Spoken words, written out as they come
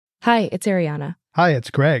Hi, it's Ariana. Hi,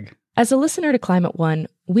 it's Greg. As a listener to Climate One,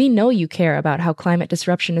 we know you care about how climate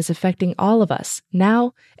disruption is affecting all of us,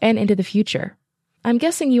 now and into the future. I'm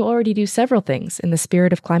guessing you already do several things in the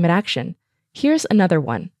spirit of climate action. Here's another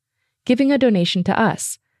one: giving a donation to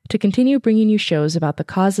us to continue bringing you shows about the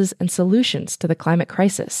causes and solutions to the climate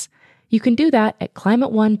crisis. You can do that at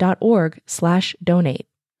climateone.org/donate.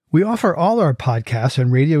 We offer all our podcasts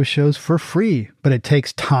and radio shows for free, but it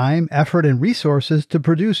takes time, effort, and resources to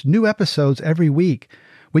produce new episodes every week.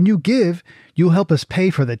 When you give, you'll help us pay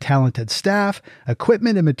for the talented staff,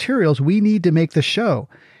 equipment, and materials we need to make the show.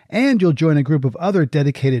 And you'll join a group of other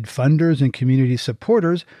dedicated funders and community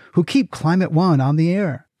supporters who keep Climate One on the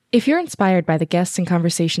air. If you're inspired by the guests and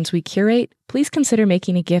conversations we curate, please consider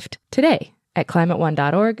making a gift today at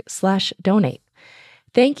climateone.org/donate.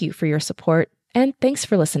 Thank you for your support, and thanks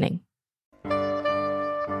for listening.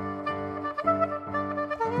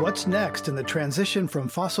 What's next in the transition from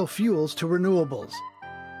fossil fuels to renewables?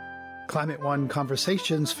 Climate One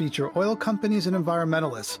conversations feature oil companies and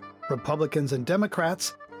environmentalists, Republicans and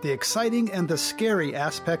Democrats, the exciting and the scary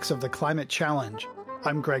aspects of the climate challenge.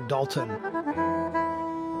 I'm Greg Dalton.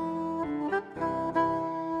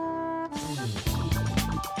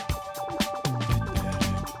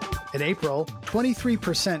 In April,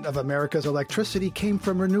 23% of America's electricity came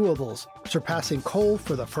from renewables, surpassing coal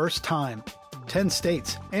for the first time. 10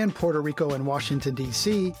 states and Puerto Rico and Washington,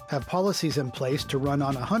 D.C. have policies in place to run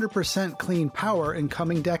on 100% clean power in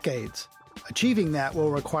coming decades. Achieving that will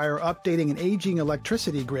require updating an aging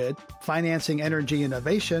electricity grid, financing energy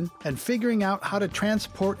innovation, and figuring out how to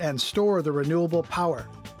transport and store the renewable power.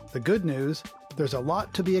 The good news, there's a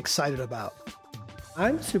lot to be excited about.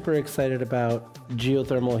 I'm super excited about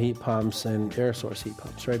geothermal heat pumps and air source heat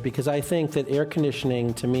pumps, right? Because I think that air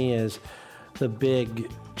conditioning, to me, is the big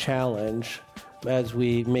challenge as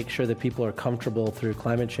we make sure that people are comfortable through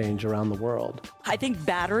climate change around the world. I think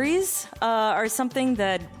batteries are something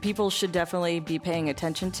that people should definitely be paying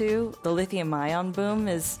attention to. The lithium-ion boom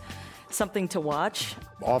is something to watch.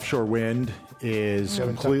 Offshore wind is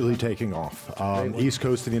completely taking off. East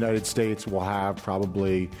Coast of the United States will have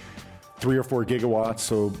probably 3 or 4 gigawatts,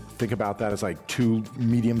 so think about that as like 2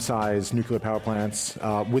 medium-sized nuclear power plants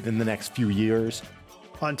within the next few years.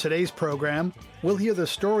 On today's program, we'll hear the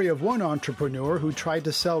story of one entrepreneur who tried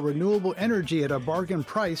to sell renewable energy at a bargain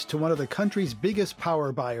price to one of the country's biggest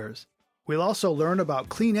power buyers. We'll also learn about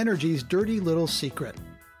clean energy's dirty little secret.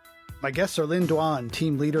 My guests are Lynn Duan,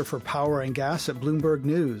 team leader for power and gas at Bloomberg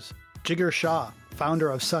News; Jigar Shah,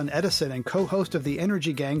 founder of Sun Edison and co-host of the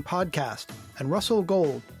Energy Gang podcast; and Russell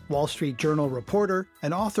Gold, Wall Street Journal reporter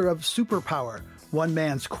and author of Superpower, One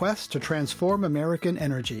Man's Quest to Transform American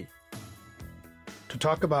Energy. To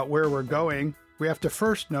talk about where we're going, we have to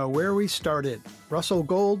first know where we started. Russell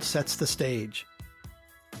Gold sets the stage.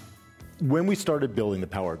 When we started building the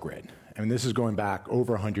power grid, and this is going back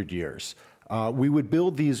over 100 years, we would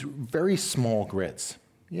build these very small grids.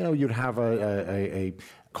 You know, you'd have a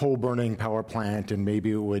coal-burning power plant, and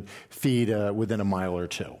maybe it would feed within a mile or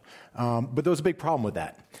two. But there was a big problem with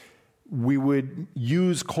that. We would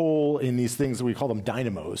use coal in these things that we call them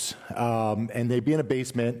dynamos, and they'd be in a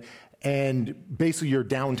basement, and basically your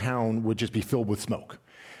downtown would just be filled with smoke.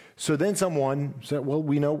 So then someone said, well,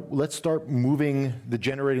 let's start moving the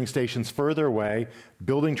generating stations further away,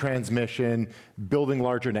 building transmission, building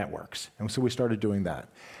larger networks. And so we started doing that.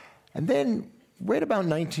 And then right about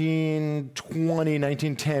 1920,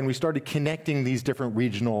 1910, we started connecting these different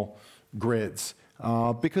regional grids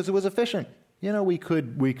because it was efficient. You know, we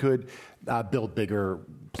could build bigger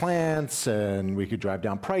plants, and we could drive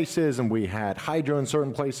down prices, and we had hydro in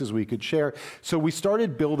certain places we could share. So we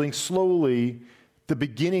started building slowly the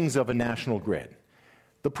beginnings of a national grid.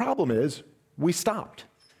 The problem is we stopped.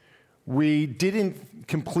 We didn't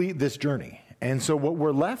complete this journey. And so what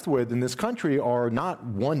we're left with in this country are not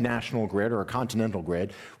one national grid or a continental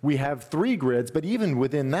grid. We have 3 grids, but even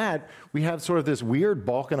within that, we have sort of this weird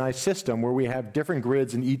balkanized system where we have different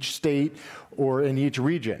grids in each state or in each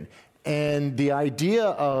region. And the idea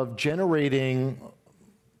of generating,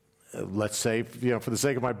 let's say, for the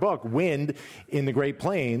sake of my book, wind in the Great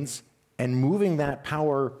Plains and moving that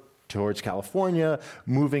power towards California,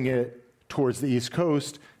 moving it towards the East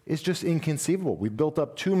Coast, is just inconceivable. We've built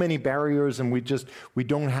up too many barriers, and we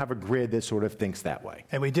don't have a grid that sort of thinks that way.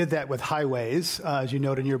 And we did that with highways, as you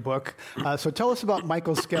note in your book. So tell us about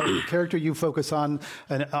Michael Skelly, the character you focus on,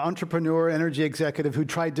 an entrepreneur, energy executive who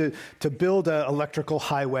tried to build an electrical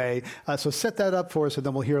highway. So set that up for us, and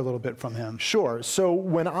then we'll hear a little bit from him. Sure. So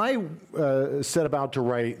when I set about to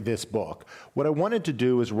write this book, what I wanted to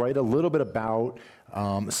do is write a little bit about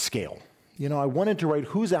scale. I wanted to write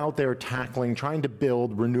who's out there tackling, trying to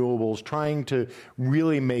build renewables, trying to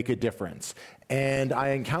really make a difference. And I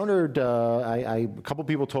encountered, a couple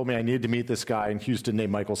people told me I needed to meet this guy in Houston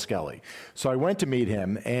named Michael Skelly. So I went to meet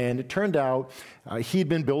him, and it turned out he'd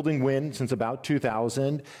been building wind since about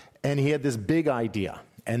 2000, and he had this big idea.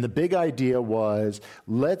 And the big idea was,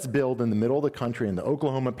 let's build in the middle of the country, in the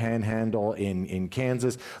Oklahoma Panhandle, in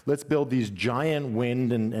Kansas, let's build these giant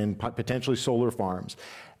wind and potentially solar farms.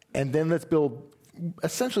 And then let's build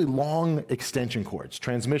essentially long extension cords,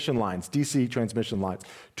 transmission lines, DC transmission lines,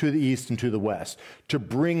 to the east and to the west, to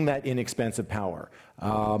bring that inexpensive power.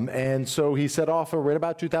 And so he set off, right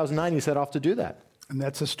about 2009, he set off to do that. And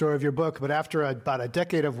that's the story of your book. But after about a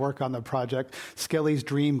decade of work on the project, Skelly's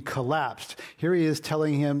dream collapsed. Here he is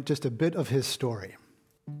telling him just a bit of his story.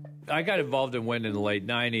 I got involved in wind in the late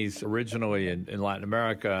 90s, originally in Latin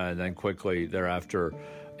America, and then quickly thereafter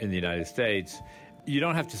in the United States. You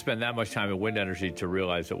don't have to spend that much time in wind energy to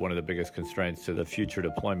realize that one of the biggest constraints to the future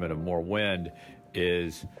deployment of more wind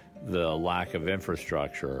is the lack of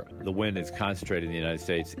infrastructure. The wind is concentrated in the United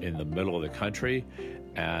States in the middle of the country,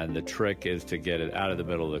 and the trick is to get it out of the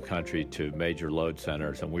middle of the country to major load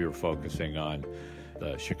centers. And we were focusing on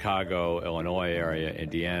the Chicago, Illinois area,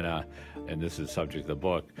 Indiana, and this is the subject of the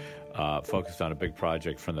book, focused on a big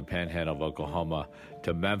project from the Panhandle of Oklahoma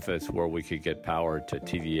to Memphis, where we could get power to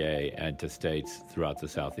TVA and to states throughout the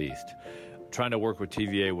Southeast. Trying to work with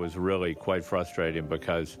TVA was really quite frustrating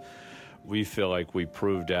because we feel like we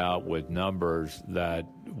proved out with numbers that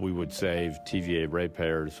we would save TVA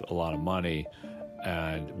ratepayers a lot of money,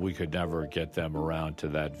 and we could never get them around to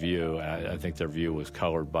that view. I think their view was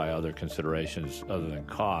colored by other considerations other than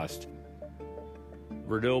cost.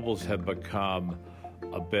 Renewables have become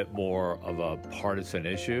a bit more of a partisan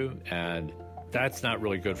issue, and that's not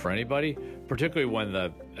really good for anybody, particularly when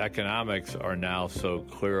the economics are now so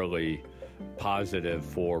clearly positive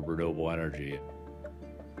for renewable energy.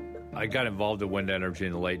 I got involved in wind energy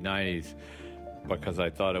in the late 90s because I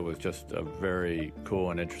thought it was just a very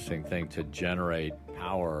cool and interesting thing to generate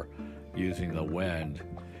power using the wind.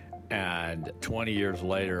 And 20 years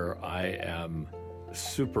later, I am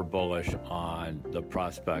super bullish on the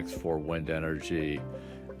prospects for wind energy.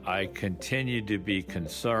 I continue to be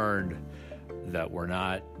concerned that we're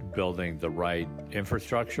not building the right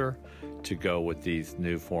infrastructure to go with these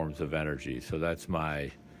new forms of energy. So that's my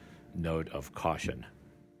note of caution.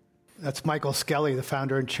 That's Michael Skelly, the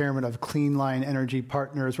founder and chairman of Clean Line Energy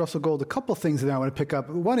Partners. Russell Gold, a couple things that I want to pick up.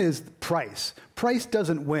 One is price. Price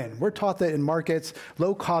doesn't win. We're taught that in markets,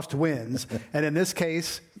 low cost wins. And in this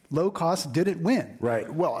case, low cost didn't win.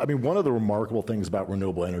 Right. Well, I mean, one of the remarkable things about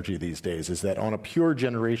renewable energy these days is that on a pure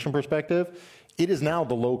generation perspective, it is now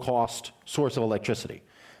the low cost source of electricity.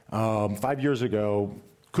 5 years ago,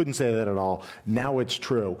 couldn't say that at all. Now it's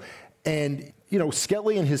true. And,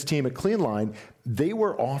 Skelly and his team at Cleanline, they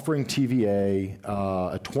were offering TVA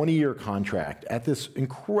a 20-year contract at this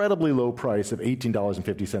incredibly low price of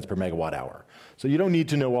 $18.50 per megawatt hour. So you don't need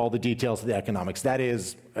to know all the details of the economics. That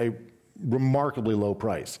is a remarkably low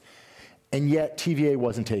price. And yet TVA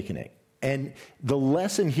wasn't taking it. And the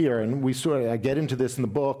lesson here, and I get into this in the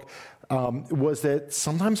book, was that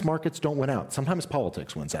sometimes markets don't win out. Sometimes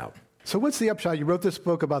politics wins out. So what's the upshot? You wrote this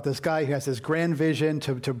book about this guy who has this grand vision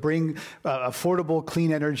to bring affordable,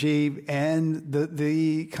 clean energy, and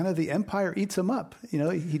the kind of the empire eats him up.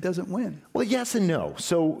 He doesn't win. Well, yes and no.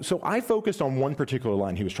 So I focused on one particular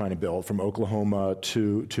line he was trying to build from Oklahoma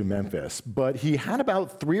to Memphis, but he had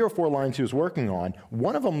about 3 or 4 lines he was working on.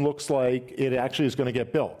 One of them looks like it actually is going to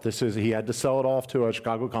get built. He had to sell it off to a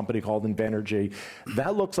Chicago company called Invenergy.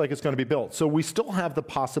 That looks like it's going to be built. So we still have the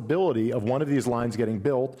possibility of one of these lines getting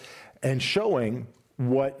built and showing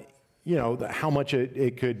what, how much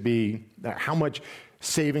it could be, how much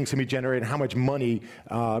savings can be generated, how much money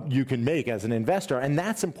you can make as an investor. And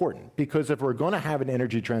that's important because if we're going to have an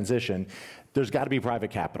energy transition, there's got to be private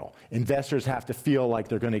capital. Investors have to feel like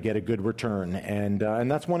they're going to get a good return. And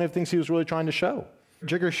that's one of the things he was really trying to show.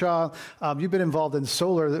 Jigar Shah, you've been involved in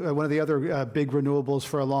solar, one of the other big renewables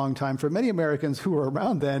for a long time. For many Americans who were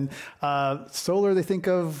around then, solar, they think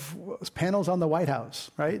of panels on the White House,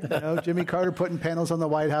 right? Jimmy Carter putting panels on the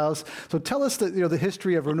White House. So tell us the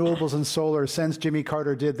history of renewables and solar since Jimmy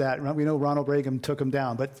Carter did that. We know Ronald Reagan took them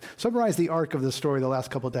down, but summarize the arc of the story the last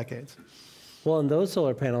couple of decades. Well, and those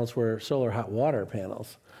solar panels were solar hot water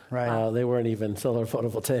panels. Right. They weren't even solar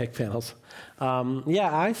photovoltaic panels.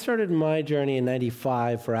 I started my journey in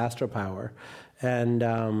 '95 for Astropower. And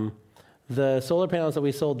the solar panels that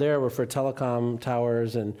we sold there were for telecom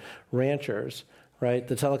towers and ranchers, right?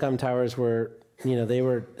 The telecom towers were, they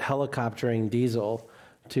were helicoptering diesel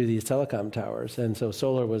to these telecom towers. And so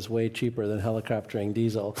solar was way cheaper than helicoptering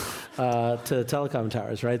diesel to telecom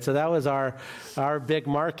towers, right? So that was our big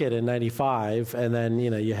market in 95. And then,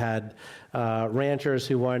 you had ranchers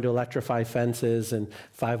who wanted to electrify fences, and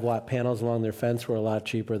 5-watt panels along their fence were a lot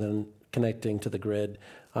cheaper than connecting to the grid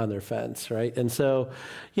on their fence, right? And so,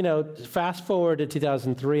 fast forward to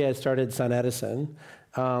 2003, I started SunEdison,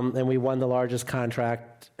 and we won the largest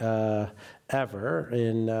contract ever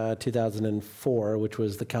in 2004, which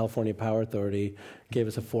was the California Power Authority gave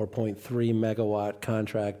us a 4.3 megawatt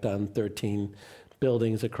contract on 13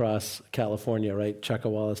 buildings across California, right?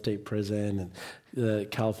 Chuckawalla State Prison and the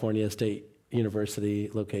California State University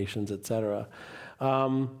locations, et cetera.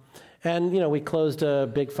 And, we closed a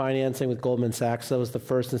big financing with Goldman Sachs. That was the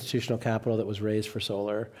first institutional capital that was raised for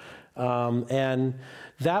solar. And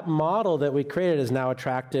that model that we created has now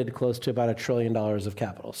attracted close to about $1 trillion of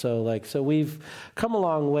capital. So we've come a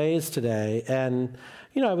long ways today. And,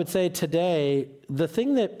 I would say today, the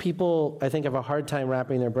thing that people, I think, have a hard time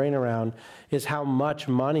wrapping their brain around is how much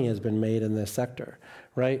money has been made in this sector,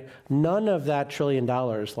 right? None of that $1 trillion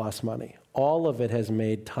lost money. All of it has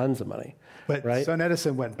made tons of money. But right?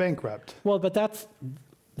 SunEdison went bankrupt. Well, but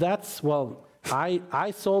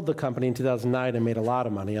I sold the company in 2009 and made a lot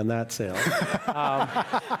of money on that sale.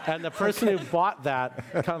 And the person who bought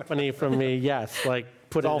that company from me,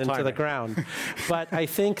 put it into the ground. But I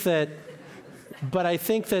think that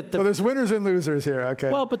so there's winners and losers here, okay.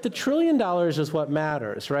 Well, but the $1 trillion is what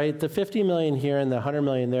matters, right? The $50 million here and the $100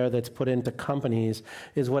 million there that's put into companies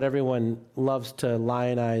is what everyone loves to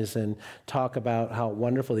lionize and talk about how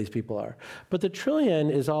wonderful these people are. But the $1 trillion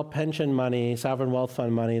is all pension money, sovereign wealth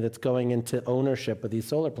fund money that's going into ownership of these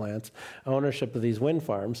solar plants, ownership of these wind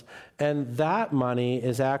farms. And that money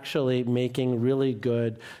is actually making really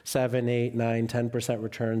good 7, 8, 9, 10%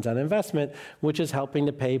 returns on investment, which is helping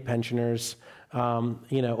to pay pensioners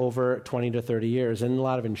over 20 to 30 years. And a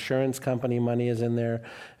lot of insurance company money is in there,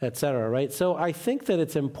 et cetera, right? So I think that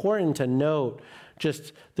it's important to note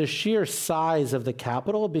just the sheer size of the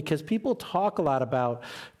capital, because people talk a lot about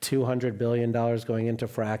 $200 billion going into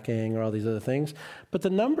fracking or all these other things. But the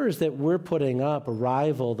numbers that we're putting up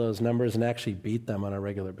rival those numbers and actually beat them on a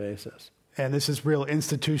regular basis. And this is real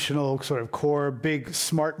institutional, sort of core, big,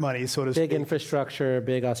 smart money, so to speak. Big infrastructure,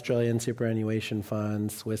 big Australian superannuation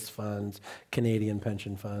funds, Swiss funds, Canadian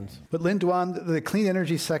pension funds. But Lynn Duan, the clean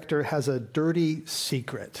energy sector has a dirty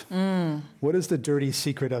secret. What is the dirty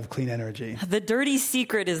secret of clean energy? The dirty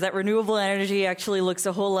secret is that renewable energy actually looks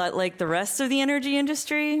a whole lot like the rest of the energy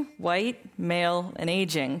industry: white, male, and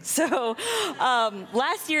aging. So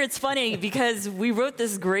last year, it's funny because we wrote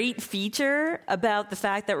this great feature about the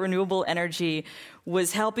fact that renewable energy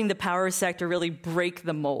was helping the power sector really break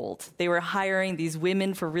the mold. They were hiring these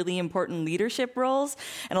women for really important leadership roles,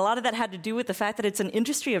 and a lot of that had to do with the fact that it's an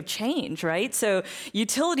industry of change, right? So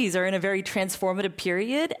utilities are in a very transformative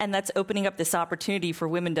period, and that's opening up this opportunity for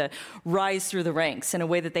women to rise through the ranks in a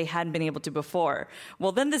way that they hadn't been able to before.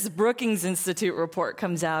 Well, then this Brookings Institute report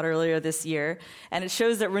comes out earlier this year, and it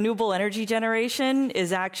shows that renewable energy generation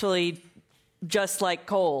is actually just like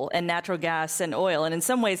coal and natural gas and oil. And in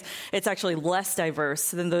some ways, it's actually less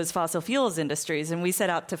diverse than those fossil fuels industries. And we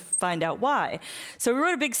set out to find out why. So we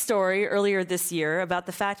wrote a big story earlier this year about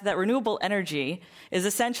the fact that renewable energy is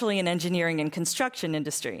essentially an engineering and construction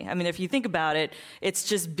industry. I mean, if you think about it, it's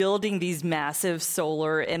just building these massive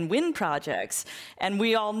solar and wind projects. And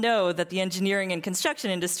we all know that the engineering and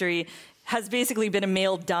construction industry has basically been a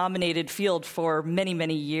male-dominated field for many,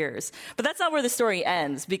 many years. But that's not where the story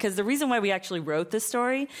ends, because the reason why we actually wrote this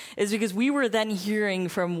story is because we were then hearing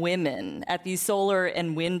from women at these solar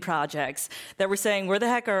and wind projects that were saying, where the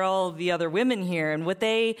heck are all the other women here? And what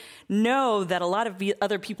they know that a lot of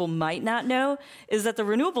other people might not know is that the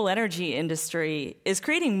renewable energy industry is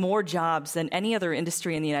creating more jobs than any other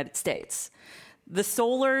industry in the United States. The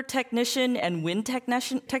solar technician and wind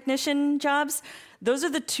technician jobs, those are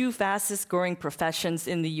the two fastest growing professions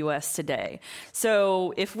in the U.S. today.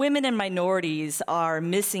 So if women and minorities are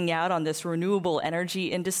missing out on this renewable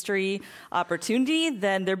energy industry opportunity,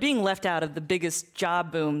 then they're being left out of the biggest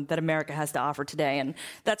job boom that America has to offer today. And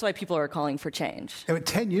that's why people are calling for change. And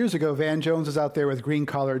 10 years ago, Van Jones was out there with green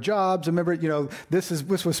collar jobs. Remember, this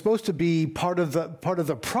was supposed to be part of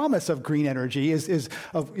the promise of green energy is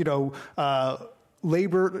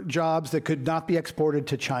labor jobs that could not be exported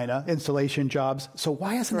to China, installation jobs. So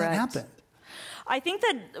why hasn't that happened? I think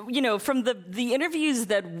that, from the interviews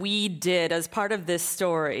that we did as part of this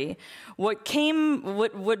story, what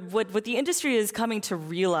the industry is coming to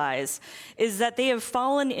realize is that they have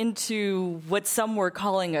fallen into what some were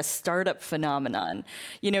calling a startup phenomenon.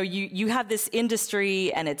 You have this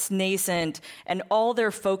industry and it's nascent, and all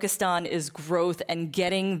they're focused on is growth and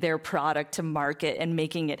getting their product to market and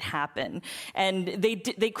making it happen. And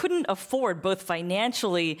they couldn't afford, both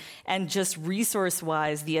financially and just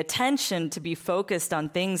resource-wise, the attention to be focused on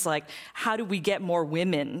things like, how do we get more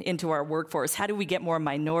women into our workforce? How do we get more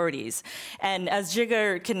minorities? And as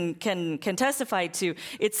Jigar can testify to,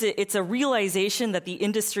 it's a realization that the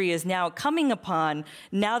industry is now coming upon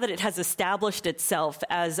now that it has established itself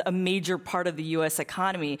as a major part of the U.S.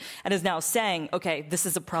 economy and is now saying, okay, this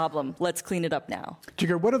is a problem. Let's clean it up now.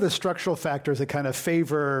 Jigar, what are the structural factors that kind of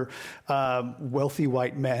favor wealthy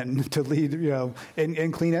white men to lead,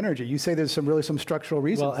 in clean energy? You say there's some structural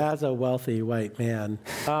reasons. Well, as a wealthy white man,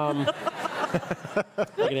 I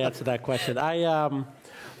can answer that question. I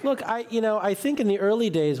think in the early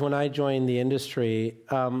days when I joined the industry,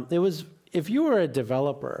 it was, if you were a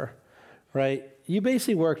developer, right, you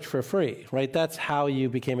basically worked for free, right? That's how you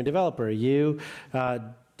became a developer. You,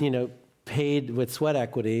 paid with sweat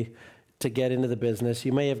equity to get into the business.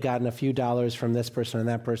 You may have gotten a few dollars from this person and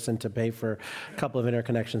that person to pay for a couple of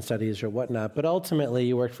interconnection studies or whatnot, but ultimately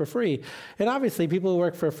you worked for free. And obviously people who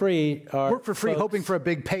work for free are folks, hoping for a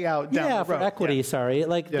big payout down the road. For equity,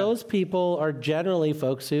 those people are generally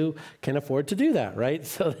folks who can afford to do that, right?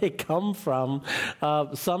 So they come from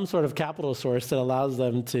some sort of capital source that allows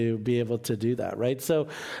them to be able to do that, right? So,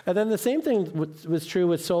 and then the same thing was true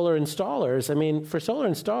with solar installers. I mean, for solar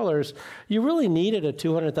installers, you really needed a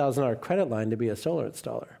 $200,000 credit line to be a solar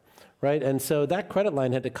installer, right? And so that credit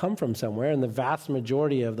line had to come from somewhere, and the vast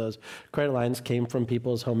majority of those credit lines came from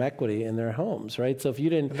people's home equity in their homes, right? So if you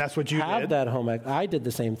didn't have that home equity, I did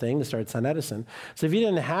the same thing to start SunEdison. So if you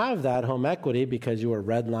didn't have that home equity because you were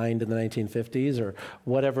redlined in the 1950s or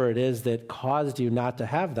whatever it is that caused you not to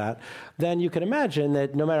have that, then you can imagine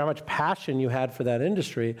that no matter how much passion you had for that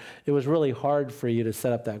industry, it was really hard for you to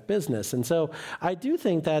set up that business. And so I do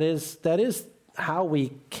think that is how we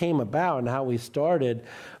came about and how we started.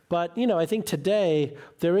 But, I think today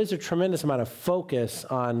there is a tremendous amount of focus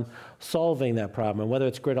on solving that problem, and whether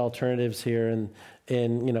it's grid alternatives here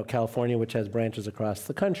in California, which has branches across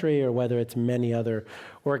the country, or whether it's many other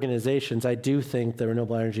organizations, I do think the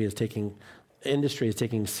renewable energy industry is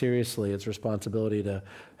taking seriously its responsibility to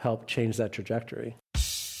help change that trajectory.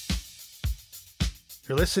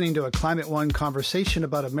 You're listening to a Climate One conversation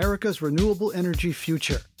about America's renewable energy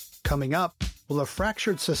future. Coming up, will a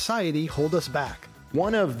fractured society hold us back?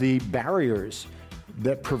 One of the barriers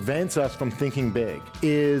that prevents us from thinking big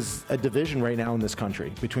is a division right now in this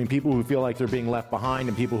country between people who feel like they're being left behind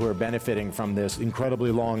and people who are benefiting from this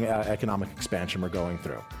incredibly long economic expansion we're going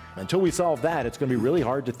through. Until we solve that, it's going to be really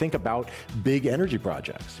hard to think about big energy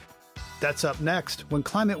projects. That's up next when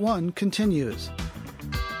Climate One continues.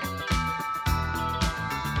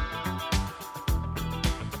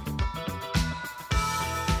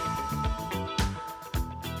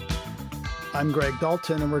 I'm Greg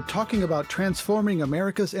Dalton, and we're talking about transforming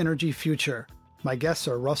America's energy future. My guests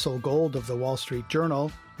are Russell Gold of the Wall Street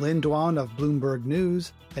Journal, Lynn Duan of Bloomberg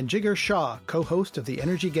News, and Jigar Shah, co-host of the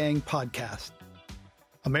Energy Gang podcast.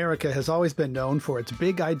 America has always been known for its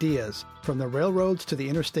big ideas, from the railroads to the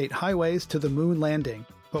interstate highways to the moon landing.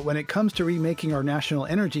 But when it comes to remaking our national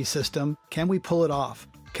energy system, can we pull it off?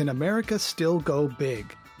 Can America still go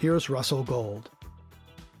big? Here's Russell Gold.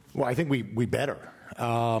 Well, I think we better.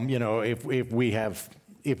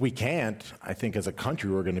 If we can't, I think as a country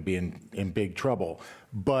we're going to be in big trouble.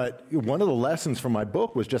 But one of the lessons from my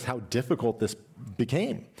book was just how difficult this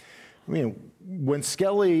became. I mean, when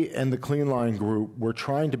Skelly and the Clean Line Group were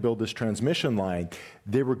trying to build this transmission line,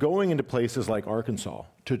 they were going into places like Arkansas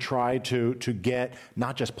to try to get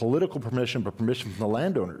not just political permission, but permission from the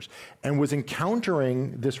landowners, and was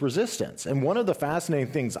encountering this resistance. And one of the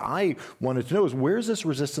fascinating things I wanted to know is, where's this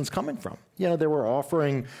resistance coming from? They were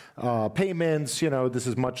offering payments, this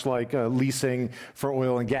is much like leasing for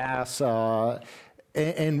oil and gas,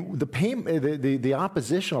 and the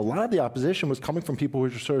opposition, a lot of the opposition was coming from people who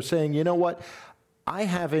were sort of saying, you know what, I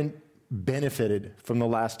haven't benefited from the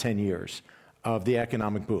last 10 years of the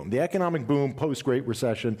economic boom. The economic boom post-Great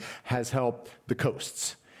Recession has helped the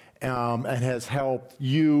coasts and has helped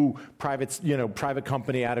you, private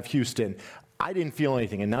company out of Houston. I didn't feel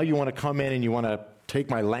anything, and now you want to come in and you want to take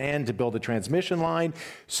my land to build a transmission line.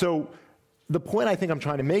 So the point I think I'm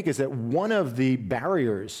trying to make is that one of the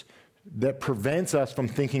barriers that prevents us from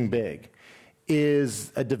thinking big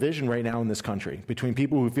is a division right now in this country between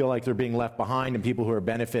people who feel like they're being left behind and people who are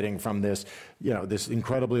benefiting from this, this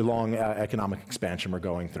incredibly long economic expansion we're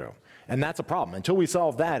going through. And that's a problem. Until we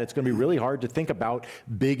solve that, it's going to be really hard to think about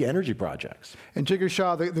big energy projects. And Jigar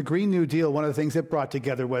Shah, the Green New Deal, one of the things it brought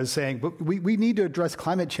together was saying, we need to address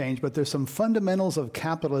climate change, but there's some fundamentals of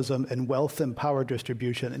capitalism and wealth and power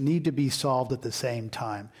distribution that need to be solved at the same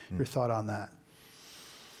time. Your thought on that?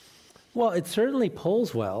 Well, it certainly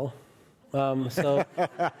polls well. So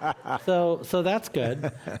that's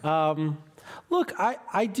good. Look,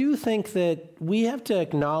 I do think that we have to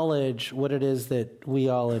acknowledge what it is that we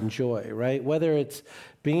all enjoy, right? Whether it's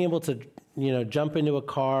being able to, jump into a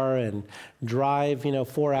car and drive,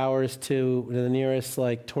 4 hours to the nearest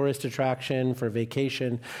tourist attraction for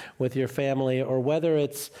vacation with your family, or whether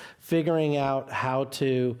it's figuring out how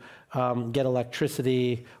to get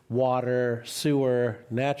electricity, water, sewer,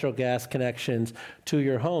 natural gas connections to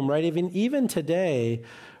your home, right? Even today,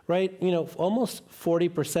 right, almost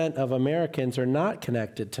 40% of Americans are not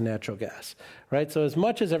connected to natural gas, right? So as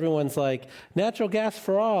much as everyone's like, natural gas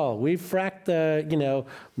for all, we've fracked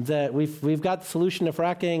we've got the solution to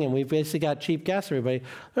fracking and we've basically got cheap gas for everybody,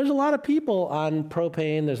 there's a lot of people on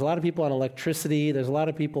propane, there's a lot of people on electricity, there's a lot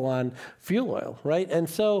of people on fuel oil, right? And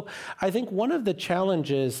so I think one of the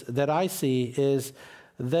challenges that I see is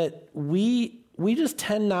that we just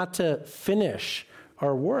tend not to finish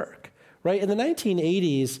our work. Right? In the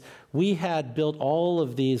 1980s, we had built all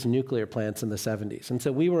of these nuclear plants in the 70s. And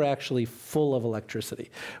so we were actually full of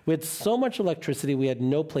electricity. We had so much electricity, we had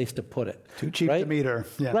no place to put it. Too cheap to meter.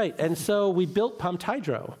 Yeah. Right. And so we built pumped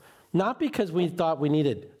hydro, not because we thought we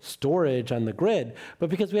needed storage on the grid,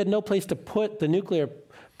 but because we had no place to put the nuclear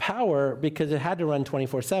power because it had to run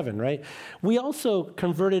 24/7, right? We also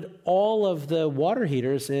converted all of the water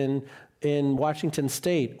heaters in Washington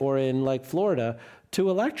State or in Florida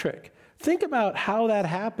to electric. Think about how that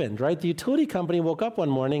happened, right? The utility company woke up one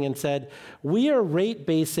morning and said, we are rate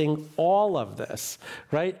basing all of this,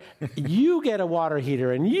 right? You get a water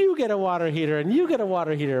heater, and you get a water heater, and you get a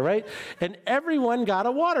water heater, right? And everyone got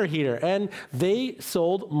a water heater, and they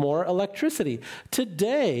sold more electricity.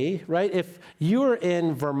 Today, right, if you're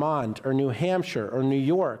in Vermont or New Hampshire or New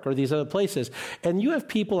York or these other places, and you have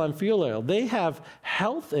people on fuel oil, they have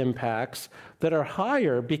health impacts that are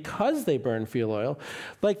higher because they burn fuel oil.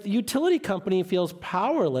 The utility company feels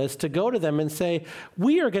powerless to go to them and say,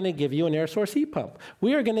 we are going to give you an air source heat pump.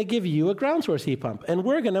 We are going to give you a ground source heat pump, and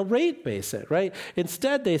we're going to rate base it, right?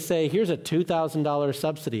 Instead, they say, here's a $2,000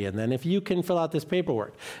 subsidy, and then if you can fill out this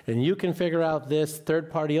paperwork, and you can figure out this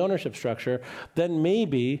third-party ownership structure, then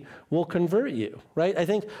maybe we'll convert you, right? I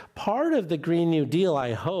think part of the Green New Deal,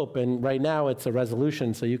 I hope, and right now it's a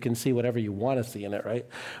resolution, so you can see whatever you want to see in it, right?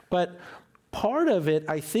 But part of it,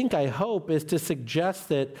 I hope, is to suggest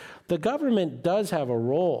that the government does have a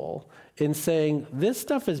role in saying this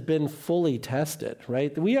stuff has been fully tested,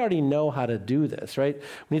 right? We already know how to do this, right?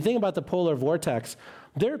 When you think about the polar vortex,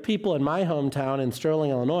 there are people in my hometown in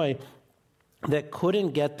Sterling, Illinois, that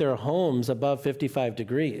couldn't get their homes above 55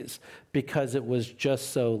 degrees because it was just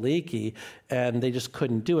so leaky and they just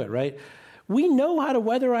couldn't do it, right? We know how to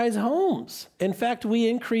weatherize homes. In fact, we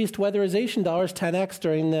increased weatherization dollars 10x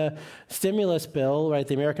during the stimulus bill, right,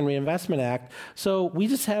 the American Reinvestment Act. So we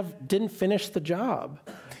just didn't finish the job,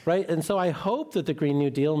 right? And so I hope that the Green New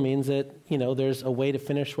Deal means that, there's a way to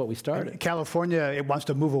finish what we started. California, it wants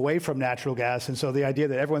to move away from natural gas, and so the idea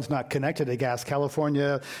that everyone's not connected to gas,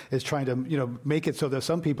 California is trying to, make it so that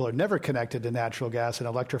some people are never connected to natural gas and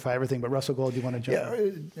electrify everything. But Russell Gold, you want to jump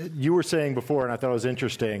in? You were saying before, and I thought it was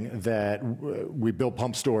interesting, that we built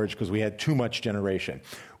pump storage because we had too much generation.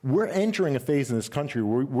 We're entering a phase in this country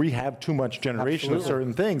where we have too much generation of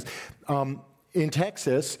certain things. In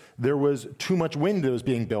Texas, there was too much wind that was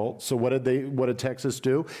being built. So what did Texas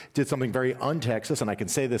do? Did something very un-Texas, and I can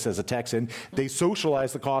say this as a Texan. They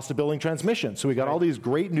socialized the cost of building transmission. So we got all these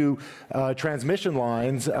great new transmission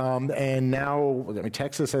lines, and now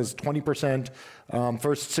Texas has 20%.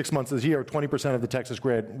 First 6 months of this year, 20% of the Texas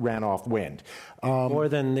grid ran off wind. More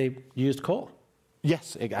than they used coal.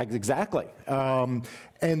 Yes, exactly.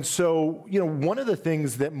 And so, one of the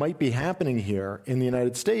things that might be happening here in the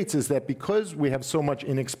United States is that because we have so much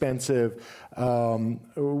inexpensive,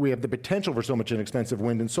 we have the potential for so much inexpensive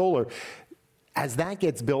wind and solar, as that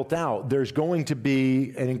gets built out, there's going to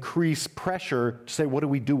be an increased pressure to say, what do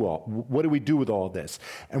we do with all of this?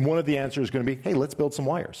 And one of the answers is going to be, hey, let's build some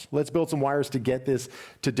wires. Let's build some wires to get this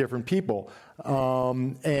to different people.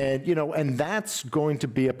 And that's going to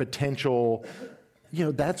be a potential.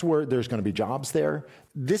 That's where there's going to be jobs there.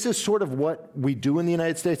 This is sort of what we do in the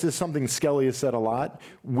United States. This is something Skelly has said a lot.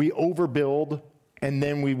 We overbuild and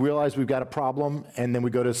then we realize we've got a problem, and then we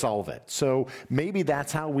go to solve it. So maybe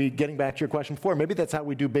that's how we, getting back to your question before, maybe that's how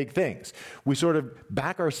we do big things. We sort of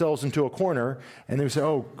back ourselves into a corner, and then we say,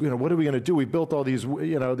 oh, what are we going to do? We built all these,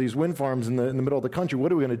 these wind farms in the middle of the country.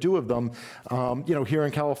 What are we going to do with them? Here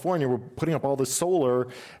in California, we're putting up all this solar,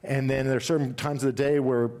 and then there are certain times of the day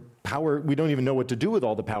where power, we don't even know what to do with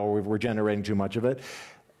all the power. We're generating too much of it.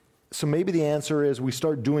 So maybe the answer is we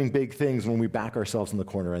start doing big things when we back ourselves in the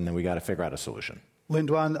corner, and then we got to figure out a solution. Lin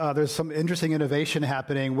Duan, there's some interesting innovation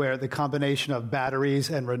happening where the combination of batteries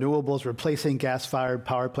and renewables replacing gas-fired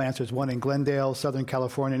power plants. There's one in Glendale, Southern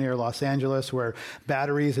California, near Los Angeles, where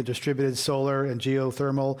batteries and distributed solar and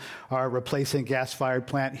geothermal are replacing gas-fired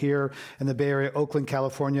plant. Here in the Bay Area, Oakland,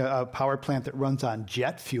 California, a power plant that runs on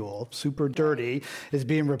jet fuel, super dirty, is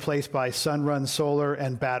being replaced by sun-run solar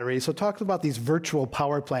and batteries. So talk about these virtual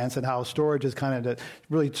power plants and how storage is kind of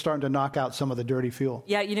really starting to knock out some of the dirty fuel.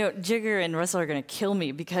 Yeah, Jigger and Russell are going to kill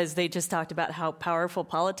me because they just talked about how powerful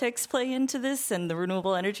politics play into this and the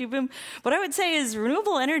renewable energy boom. What I would say is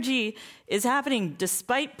renewable energy is happening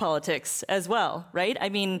despite politics as well, right? I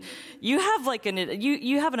mean, you have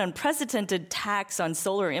you have an unprecedented tax on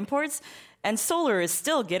solar imports, and solar is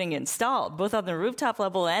still getting installed, both on the rooftop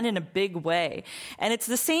level and in a big way. And it's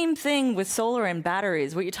the same thing with solar and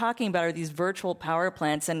batteries. What you're talking about are these virtual power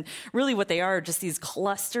plants, and really what they are just these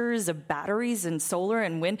clusters of batteries and solar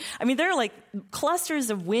and wind. I mean, they're like clusters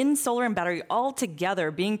of wind, solar, and battery all together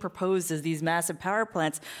being proposed as these massive power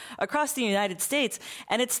plants across the United States.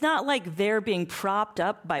 And it's not like they're being propped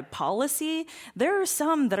up by policy. There are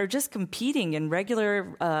some that are just competing in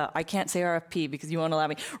regular, I can't say RFP because you won't allow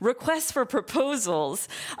me, requests for proposals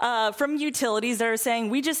from utilities that are saying,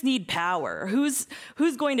 we just need power. Who's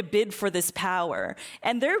going to bid for this power?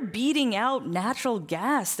 And they're beating out natural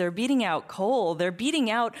gas. They're beating out coal. They're beating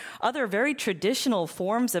out other very traditional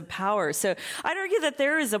forms of power. So I'd argue that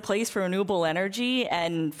there is a place for renewable energy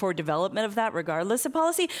and for development of that regardless of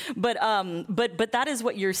policy. But that is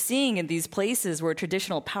what you're seeing in these places where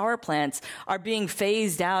traditional power plants are being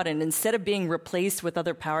phased out, and instead of being replaced with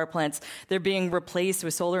other power plants, they're being replaced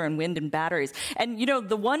with solar and wind and batteries. And,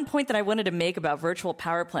 the one point that I wanted to make about virtual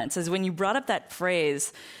power plants is when you brought up that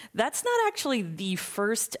phrase, that's not actually the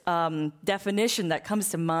first definition that comes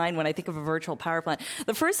to mind when I think of a virtual power plant.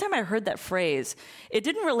 The first time I heard that phrase, it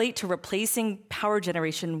didn't relate to replacing power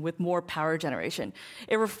generation with more power generation.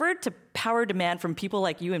 It referred to power demand from people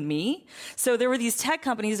like you and me. So there were these tech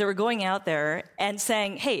companies that were going out there and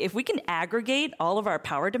saying, hey, if we can aggregate all of our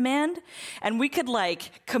power demand and we could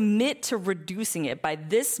commit to reducing it by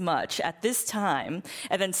this much at this time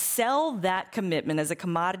and then sell that commitment as a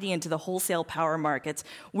commodity into the wholesale power markets,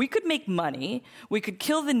 we could make money. We could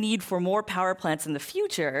kill the need for more power plants in the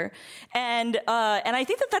future. And I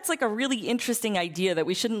think that that's a really interesting idea that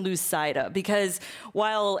we shouldn't lose sight of, because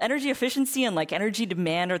while energy efficiency and energy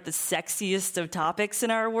demand are the sexiest of topics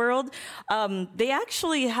in our world, they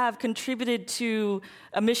actually have contributed to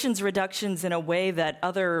emissions reductions in a way that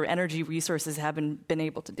other energy resources haven't been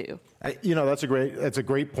able to do. That's a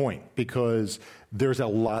great point, because there's a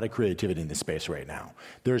lot of creativity in this space right now.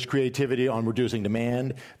 There's creativity on reducing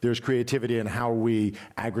demand. There's creativity in how we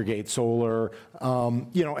aggregate solar.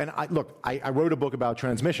 And I wrote a book about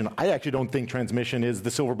transmission. I actually don't think transmission is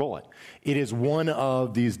the silver bullet. It is one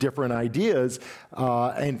of these different ideas.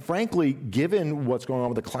 And frankly, given what's going on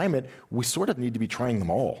with the climate, we sort of need to be trying them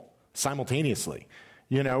all simultaneously.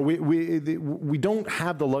 We don't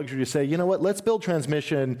have the luxury to say, let's build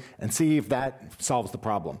transmission and see if that solves the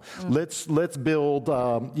problem. Let's build,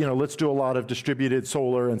 let's do a lot of distributed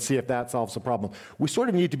solar and see if that solves the problem. We sort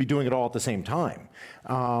of need to be doing it all at the same time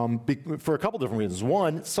for a couple different reasons.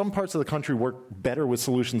 One, some parts of the country work better with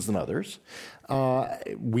solutions than others.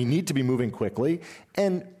 We need to be moving quickly.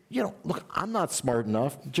 And look, I'm not smart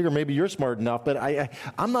enough. Jigger, maybe you're smart enough, but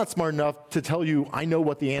I'm not smart enough to tell you I know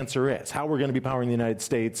what the answer is, how we're going to be powering the United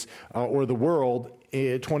States or the world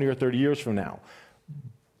 20 or 30 years from now.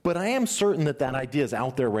 But I am certain that idea is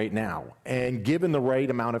out there right now. And given the right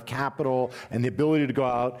amount of capital and the ability to go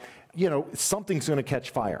out, something's going to catch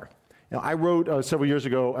fire. I wrote, several years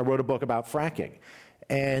ago, I wrote a book about fracking.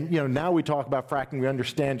 And, now we talk about fracking, we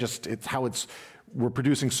understand we're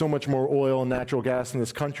producing so much more oil and natural gas in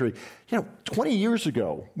this country. 20 years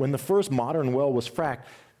ago, when the first modern well was fracked,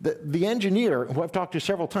 the engineer, who I've talked to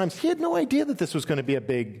several times, he had no idea that this was going to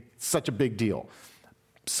be such a big deal.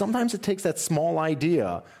 Sometimes it takes that small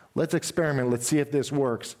idea, let's experiment, let's see if this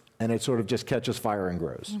works, and it sort of just catches fire and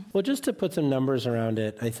grows. Well, just to put some numbers around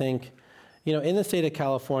it, I think, in the state of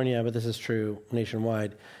California, but this is true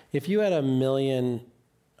nationwide, if you had 1 million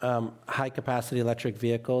high-capacity electric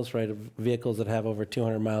vehicles, right, vehicles that have over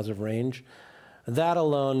 200 miles of range, That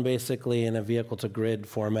alone, basically, in a vehicle-to-grid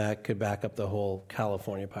format, could back up the whole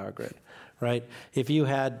California power grid, right? If you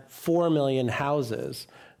had 4 million houses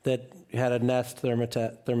that had a Nest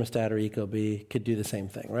thermostat or Ecobee, could do the same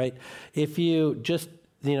thing, right? If you just,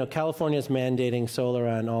 California's mandating solar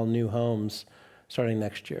on all new homes starting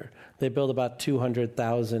next year. They build about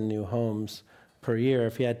 200,000 new homes per year.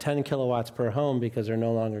 If you had 10 kilowatts per home, because they're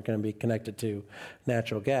no longer going to be connected to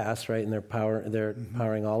natural gas, right, and they're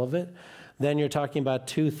powering all of it, then you're talking about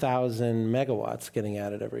 2,000 megawatts getting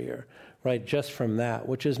added every year, right, just from that,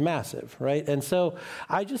 which is massive, right? And so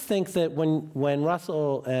I just think that when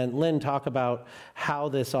Russell and Lynn talk about how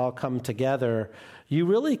this all come together, you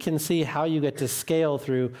really can see how you get to scale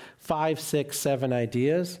through 5, 6, 7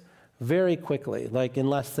 ideas very quickly, like in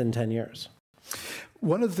less than 10 years.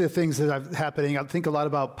 One of the things that are happening, I think a lot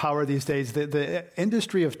about power these days, the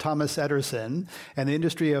industry of Thomas Edison and the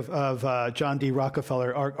industry of John D.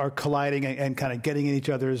 Rockefeller are colliding and kind of getting in each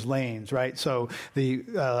other's lanes, right? So the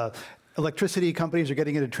electricity companies are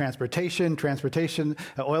getting into transportation,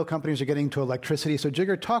 oil companies are getting into electricity. So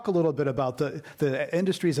Jigar, talk a little bit about the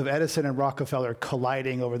industries of Edison and Rockefeller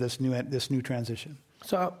colliding over this new transition.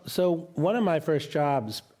 So one of my first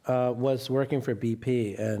jobs was working for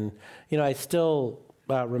BP, and I still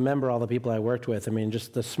remember all the people I worked with. I mean,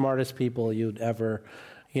 just the smartest people you'd ever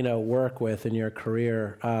work with in your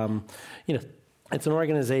career. It's an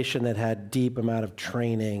organization that had deep amount of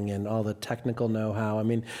training and all the technical know-how. I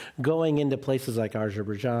mean, going into places like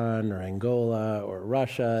Azerbaijan or Angola or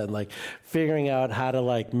Russia and figuring out how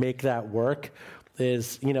to make that work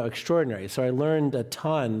is, extraordinary. So I learned a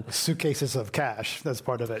ton. Suitcases of cash, that's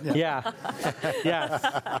part of it. Yeah. Yes.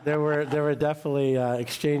 There were definitely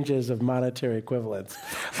exchanges of monetary equivalents,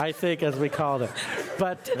 I think, as we called it.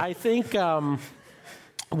 But I think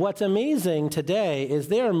what's amazing today is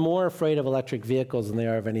they are more afraid of electric vehicles than they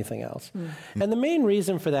are of anything else. And the main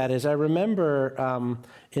reason for that is I remember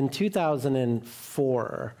in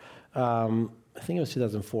 2004, I think it was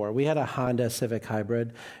 2004, we had a Honda Civic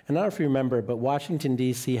Hybrid. And I don't know if you remember, but Washington,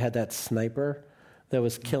 D.C. had that sniper that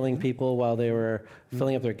was killing people while they were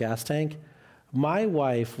filling up their gas tank. My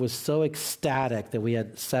wife was so ecstatic that we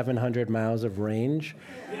had 700 miles of range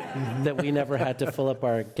that we never had to fill up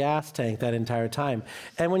our gas tank that entire time.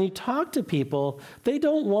 And when you talk to people, they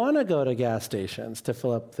don't want to go to gas stations to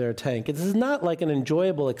fill up their tank. This is not like an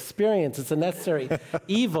enjoyable experience. It's a necessary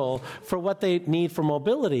evil for what they need for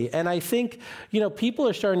mobility. And I think, people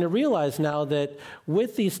are starting to realize now that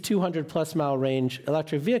with these 200-plus mile range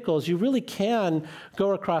electric vehicles, you really can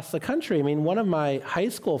go across the country. I mean, one of my high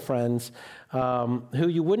school friends, who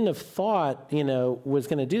you wouldn't have thought, was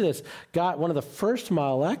going to do this, got one of the first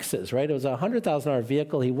Model X's, right? It was a $100,000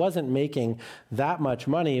 vehicle. He wasn't making that much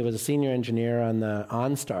money. He was a senior engineer on the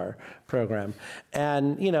OnStar program.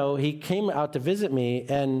 And, he came out to visit me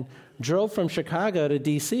and drove from Chicago to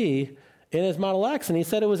D.C. in his Model X, and he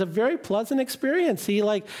said it was a very pleasant experience. He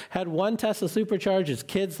had one Tesla Supercharge. His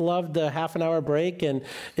kids loved the half-an-hour break, and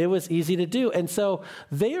it was easy to do. And so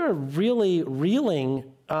they are really reeling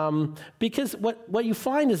because what you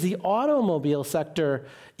find is the automobile sector,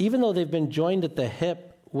 even though they've been joined at the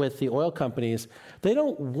hip with the oil companies, they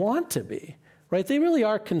don't want to be. Right? They really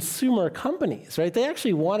are consumer companies, right? They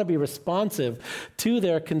actually want to be responsive to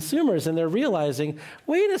their consumers, and they're realizing,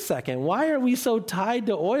 wait a second, why are we so tied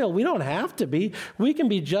to oil? We don't have to be. We can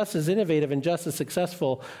be just as innovative and just as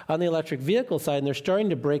successful on the electric vehicle side, and they're starting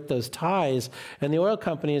to break those ties, and the oil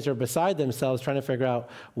companies are beside themselves trying to figure out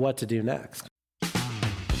what to do next.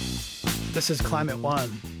 This is Climate One.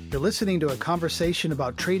 You're listening to a conversation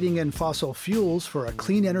about trading in fossil fuels for a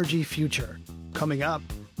clean energy future. Coming up,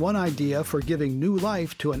 one idea for giving new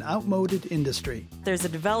life to an outmoded industry. There's a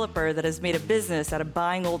developer that has made a business out of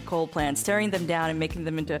buying old coal plants, tearing them down, and making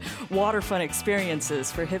them into waterfront experiences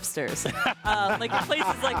for hipsters, like in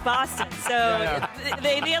places like Boston. So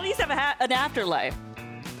They at least have an afterlife.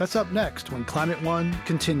 That's up next when Climate One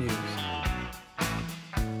continues.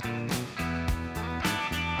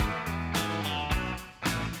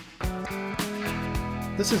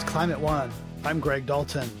 This is Climate One. I'm Greg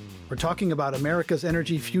Dalton. We're talking about America's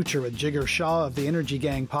energy future with Jigar Shah of the Energy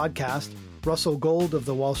Gang podcast, Russell Gold of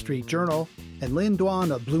the Wall Street Journal, and Lynn Duan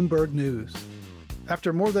of Bloomberg News.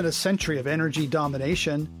 After more than a century of energy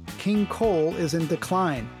domination, King coal is in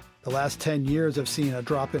decline. The last 10 years have seen a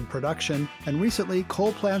drop in production, and recently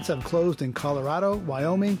coal plants have closed in Colorado,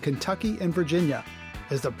 Wyoming, Kentucky, and Virginia.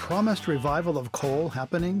 Is the promised revival of coal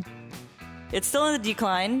happening? It's still in the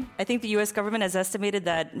decline. I think the U.S. government has estimated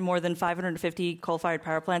that more than 550 coal-fired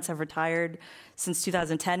power plants have retired since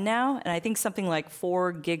 2010 now, and I think something like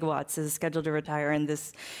 4 gigawatts is scheduled to retire in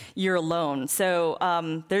this year alone. So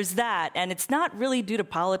there's that, and it's not really due to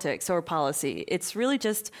politics or policy. It's really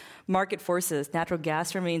just market forces. Natural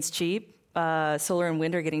gas remains cheap. Solar and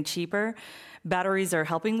wind are getting cheaper. Batteries are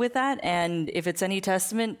helping with that, and if it's any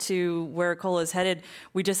testament to where coal is headed,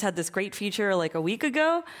 we just had this great feature like a week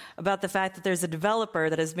ago about the fact that there's a developer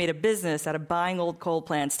that has made a business out of buying old coal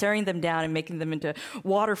plants, tearing them down, and making them into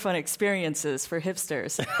waterfront experiences for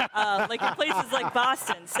hipsters, like in places like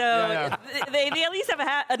Boston. So They at least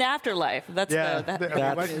have an afterlife. That's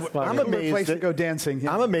I'm amazed place to go dancing.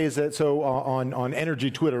 Yeah. I'm amazed that on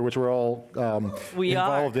energy Twitter, which we're all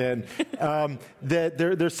involved in, that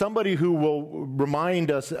there's somebody who will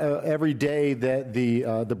remind us every day that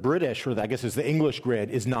the British, or I guess it's the English grid,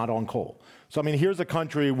 is not on coal. So, I mean, here's a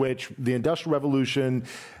country which the Industrial Revolution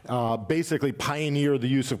basically pioneered the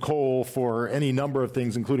use of coal for any number of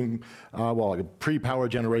things, including, like pre-power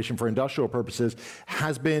generation for industrial purposes,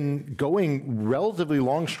 has been going relatively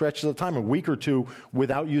long stretches of time, a week or two,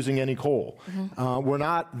 without using any coal. Mm-hmm. We're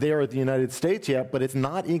not there at the United States yet, but it's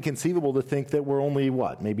not inconceivable to think that we're only,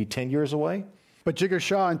 maybe 10 years away? But Jigar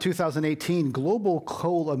Shah, in 2018, global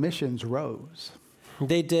coal emissions rose.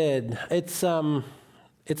 They did. It's a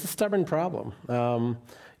stubborn problem.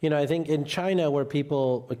 I think in China, where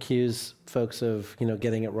people accuse folks of,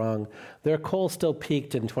 getting it wrong, their coal still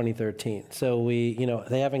peaked in 2013. So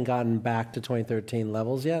they haven't gotten back to 2013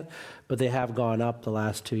 levels yet, but they have gone up the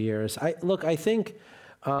last 2 years. I think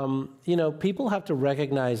people have to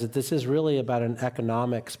recognize that this is really about an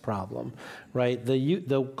economics problem, right?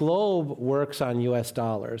 The globe works on U.S.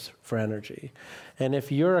 dollars for energy. And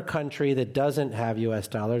if you're a country that doesn't have U.S.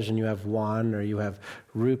 dollars and you have yuan or you have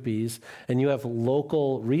rupees and you have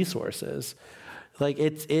local resources,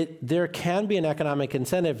 there can be an economic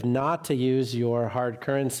incentive not to use your hard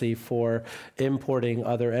currency for importing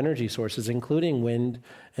other energy sources, including wind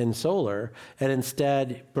and solar, and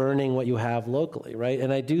instead burning what you have locally, right?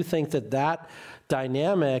 And I do think that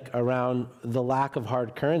dynamic around the lack of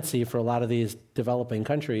hard currency for a lot of these developing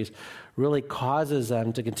countries really causes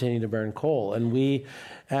them to continue to burn coal. And we,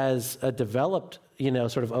 as a developed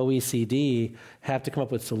sort of OECD, have to come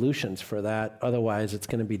up with solutions for that. Otherwise, it's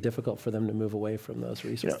going to be difficult for them to move away from those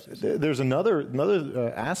resources. There's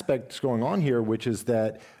another aspect going on here, which is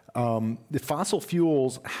that the fossil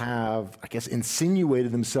fuels have, I guess,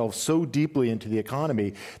 insinuated themselves so deeply into the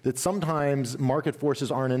economy that sometimes market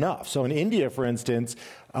forces aren't enough. So in India, for instance,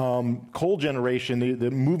 coal generation,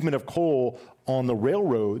 the movement of coal on the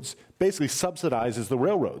railroads basically subsidizes the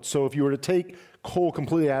railroads. So if you were to take coal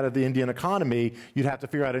completely out of the Indian economy, you'd have to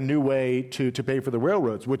figure out a new way to pay for the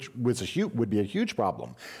railroads, which would be a huge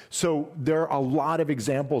problem. So there are a lot of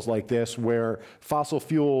examples like this where fossil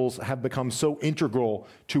fuels have become so integral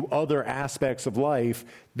to other aspects of life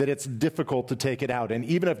that it's difficult to take it out. And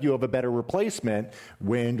even if you have a better replacement,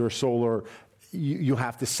 wind or solar, you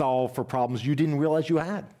have to solve for problems you didn't realize you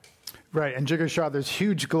had. Right, and Jigar Shah, there's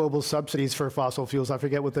huge global subsidies for fossil fuels. I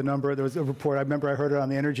forget what the number. There was a report. I remember I heard it on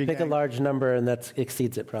the Energy Gang. Pick a large number, and that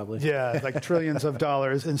exceeds it probably. Yeah, like trillions of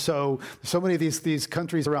dollars. And so many of these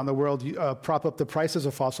countries around the world prop up the prices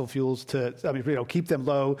of fossil fuels to, keep them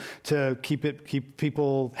low, to keep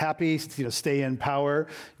people happy, stay in power.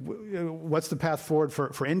 What's the path forward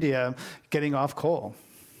for India getting off coal?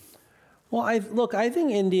 Well, I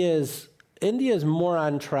think India is more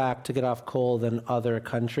on track to get off coal than other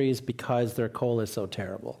countries because their coal is so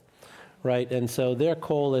terrible, right? And so their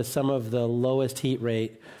coal is some of the lowest heat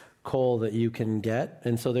rate coal that you can get,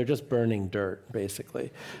 and so they're just burning dirt,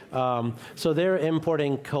 basically. So they're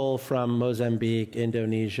importing coal from Mozambique,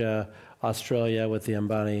 Indonesia, Australia with the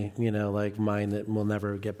Ambani, mine that will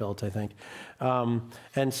never get built, I think.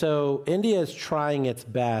 And so India is trying its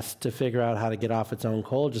best to figure out how to get off its own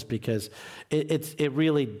coal just because it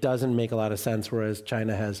really doesn't make a lot of sense, whereas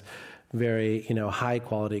China has very, high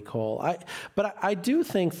quality coal. But I do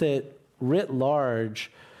think that writ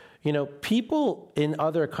large, people in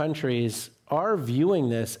other countries are viewing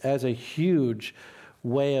this as a huge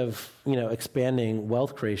way of, expanding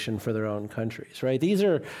wealth creation for their own countries, right? These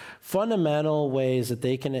are fundamental ways that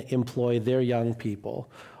they can employ their young people,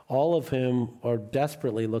 all of whom are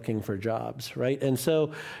desperately looking for jobs, right? And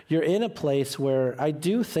so you're in a place where I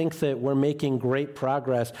do think that we're making great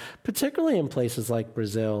progress, particularly in places like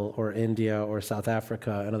Brazil or India or South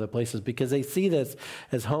Africa and other places, because they see this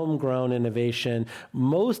as homegrown innovation.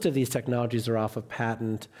 Most of these technologies are off of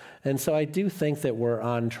patent. And so I do think that we're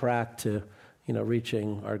on track to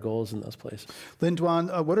reaching our goals in those places. Lin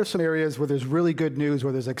Duan, what are some areas where there's really good news,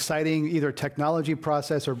 where there's exciting either technology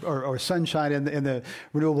process or sunshine in the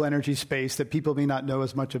renewable energy space that people may not know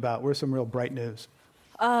as much about? Where's some real bright news?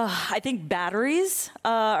 I think batteries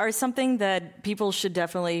are something that people should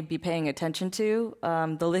definitely be paying attention to.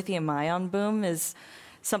 The lithium-ion boom is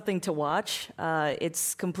something to watch.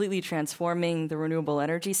 It's completely transforming the renewable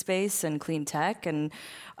energy space and clean tech. And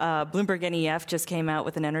Bloomberg NEF just came out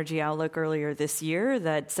with an energy outlook earlier this year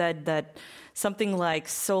that said that something like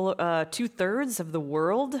two-thirds of the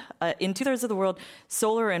world,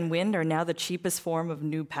 solar and wind are now the cheapest form of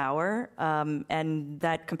new power. And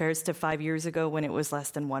that compares to 5 years ago when it was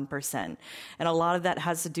less than 1%. And a lot of that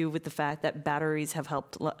has to do with the fact that batteries have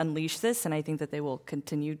helped unleash this, and I think that they will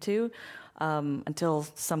continue to until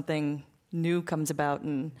something new comes about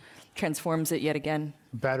and transforms it yet again.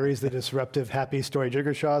 Batteries, the disruptive, happy story.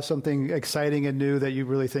 Jigar, something exciting and new that you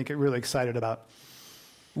really think really excited about?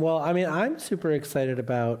 Well, I mean, I'm super excited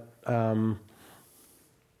about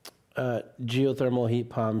geothermal heat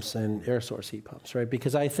pumps and air source heat pumps, right?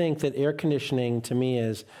 Because I think that air conditioning, to me,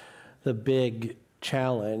 is the big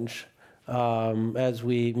challenge as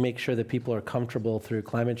we make sure that people are comfortable through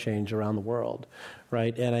climate change around the world,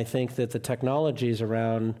 right? And I think that the technologies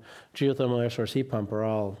around geothermal air source heat pump are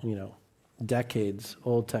all, decades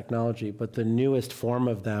old technology, but the newest form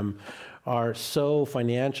of them are so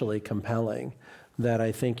financially compelling that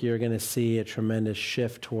I think you're going to see a tremendous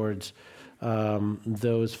shift towards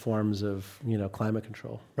those forms of climate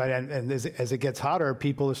control. Right, and as it gets hotter,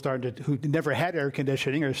 people are starting to, who never had air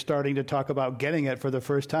conditioning, are starting to talk about getting it for the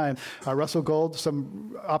first time. Russell Gold,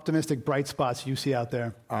 some optimistic bright spots you see out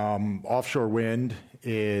there? Offshore wind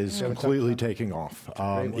is completely taking off.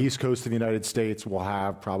 East coast of the United States will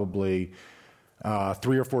have probably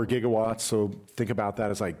 3 or 4 gigawatts, so think about that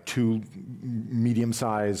as like 2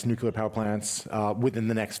 medium-sized nuclear power plants within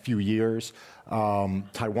the next few years.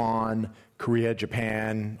 Taiwan, Korea,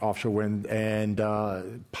 Japan, offshore wind, and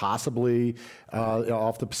possibly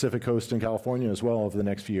off the Pacific coast in California as well over the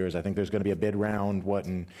next few years. I think there's going to be a bid round,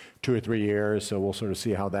 in 2 or 3 years, so we'll sort of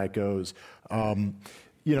see how that goes.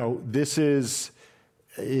 This is...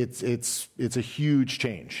 It's a huge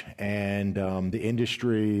change, and the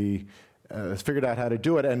industry has figured out how to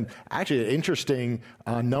do it. And actually, an interesting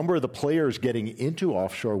number of the players getting into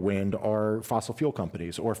offshore wind are fossil fuel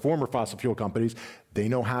companies or former fossil fuel companies. They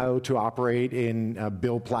know how to operate and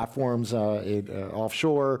build platforms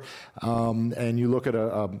offshore. And you look at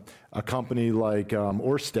a company like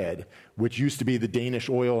Ørsted, which used to be the Danish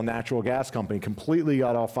oil and natural gas company, completely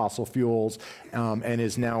got off fossil fuels and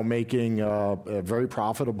is now making a very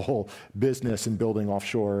profitable business in building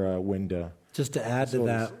offshore wind. Just to add to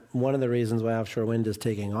that, one of the reasons why offshore wind is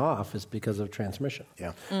taking off is because of transmission.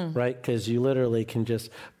 Yeah. Right? Because you literally can just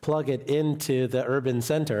plug it into the urban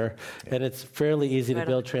center, and it's fairly easy to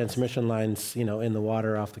build transmission lines, in the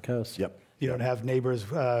water off the coast. Yep. You don't have neighbors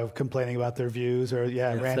complaining about their views, or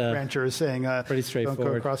ranchers saying, pretty straightforward.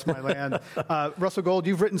 "Don't go across my land." Russell Gold,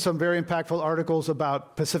 you've written some very impactful articles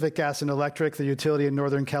about Pacific Gas and Electric, the utility in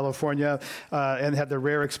Northern California, and had the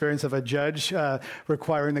rare experience of a judge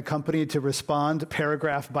requiring the company to respond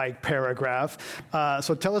paragraph by paragraph.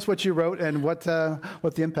 So tell us what you wrote and what the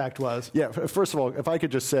impact was. Yeah. First of all, if I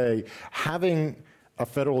could just say, having a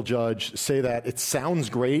federal judge say that it sounds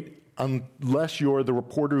great, unless you're the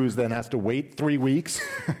reporter who then has to wait 3 weeks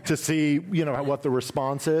to see, what the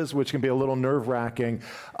response is, which can be a little nerve-wracking.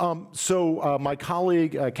 So my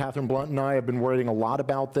colleague, Catherine Blunt, and I have been writing a lot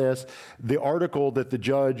about this. The article that the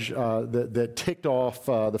judge, that ticked off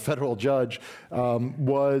the federal judge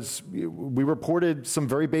was, we reported some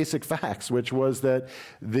very basic facts, which was that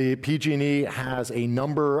the PG&E has a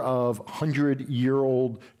number of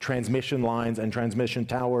 100-year-old transmission lines and transmission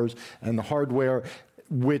towers and the hardware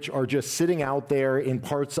which are just sitting out there in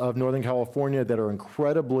parts of Northern California that are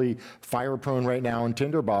incredibly fire-prone right now in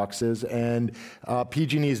tinderboxes. And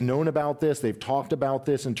PG&E has known about this. They've talked about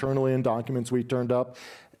this internally in documents we turned up,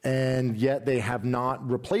 and yet they have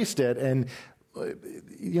not replaced it. And,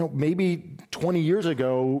 maybe 20 years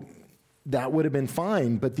ago, that would have been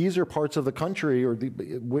fine. But these are parts of the country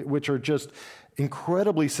which are just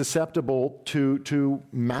incredibly susceptible to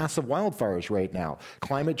massive wildfires right now.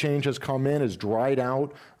 Climate change has come in, has dried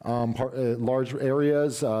out large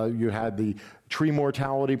areas. You had the tree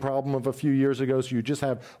mortality problem of a few years ago, so you just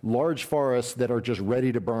have large forests that are just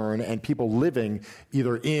ready to burn and people living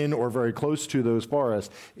either in or very close to those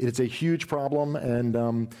forests. It's a huge problem,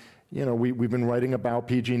 and we've been writing about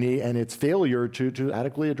PG&E and its failure to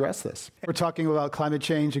adequately address this. We're talking about climate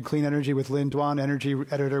change and clean energy with Lynn Dwan, energy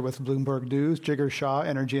editor with Bloomberg News, Jigar Shah,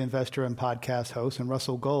 energy investor and podcast host, and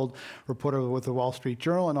Russell Gold, reporter with the Wall Street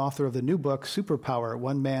Journal and author of the new book, Superpower,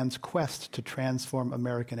 One Man's Quest to Transform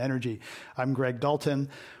American Energy. I'm Greg Dalton.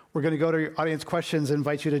 We're going to go to audience questions and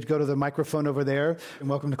invite you to go to the microphone over there. And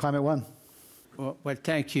welcome to Climate One. Well,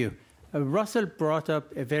 thank you. Russell brought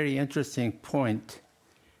up a very interesting point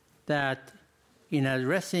that in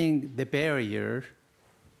addressing the barrier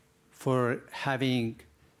for having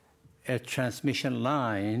a transmission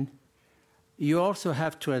line, you also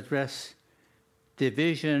have to address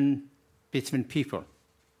division between people.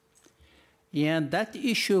 And that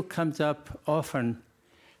issue comes up often.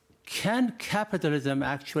 Can capitalism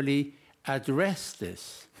actually address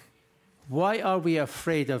this? Why are we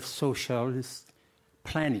afraid of socialist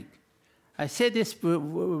planning? I say this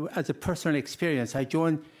as a personal experience. I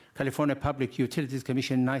joined California Public Utilities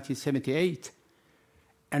Commission in 1978.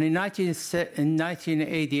 And in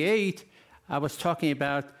 1988, I was talking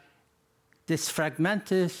about this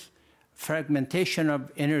fragmentation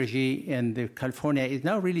of energy in California is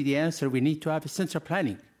now really the answer. We need to have a central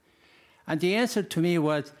planning. And the answer to me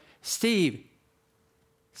was, Steve,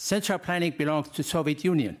 central planning belongs to Soviet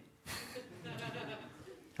Union.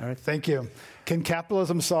 All right, thank you. Can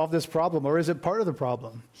capitalism solve this problem, or is it part of the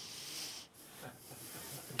problem?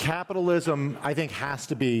 Capitalism, I think, has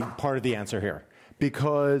to be part of the answer here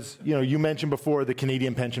because, you mentioned before the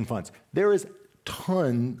Canadian pension funds. There is a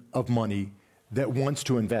ton of money that wants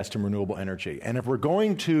to invest in renewable energy. And if we're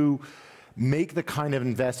going to make the kind of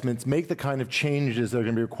investments, make the kind of changes that are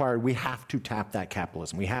going to be required, we have to tap that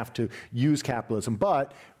capitalism. We have to use capitalism.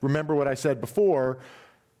 But remember what I said before,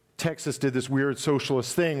 Texas did this weird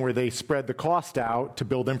socialist thing where they spread the cost out to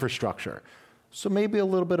build infrastructure. So maybe a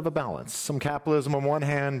little bit of a balance. Some capitalism on one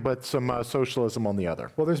hand, but some socialism on the other.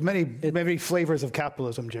 Well, there's many flavors of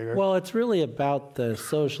capitalism, Jigar. Well, it's really about the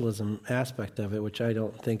socialism aspect of it, which I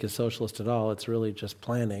don't think is socialist at all. It's really just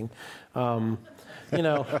planning. I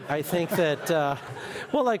think that,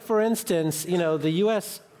 for instance, the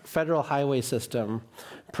U.S. federal highway system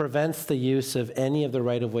prevents the use of any of the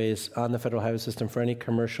right-of-ways on the federal highway system for any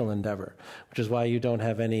commercial endeavor, which is why you don't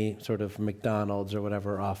have any sort of McDonald's or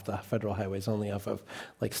whatever off the federal highways, only off of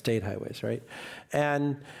state highways, right?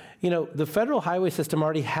 And the federal highway system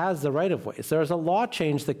already has the right-of-ways. There's a law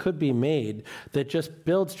change that could be made that just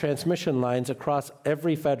builds transmission lines across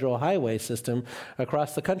every federal highway system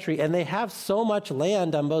across the country, and they have so much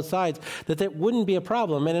land on both sides that wouldn't be a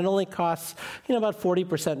problem, and it only costs, about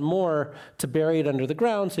 40% more to bury it under the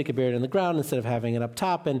ground, so you could bury it in the ground instead of having it up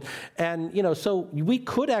top, and so we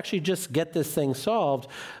could actually just get this thing solved.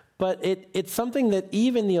 But it's something that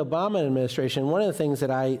even the Obama administration, one of the things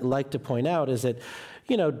that I like to point out is that,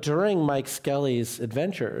 during Mike Skelly's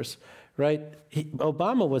adventures, right,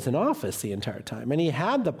 Obama was in office the entire time, and he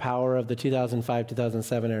had the power of the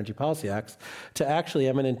 2005-2007 Energy Policy Acts to actually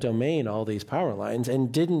eminent domain all these power lines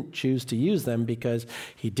and didn't choose to use them because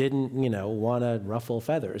he didn't, want to ruffle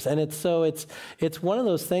feathers. And it's one of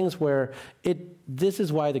those things where this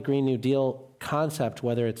is why the Green New Deal concept,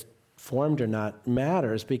 whether it's formed or not,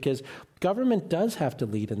 matters, because government does have to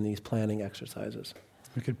lead in these planning exercises.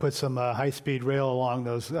 We could put some high-speed rail along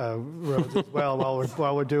those roads as well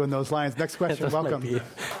while we're doing those lines. Next question, welcome.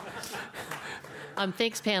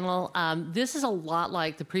 Thanks, panel. This is a lot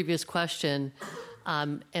like the previous question.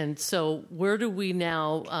 And so where do we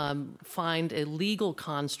now find a legal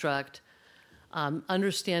construct,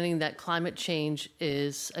 understanding that climate change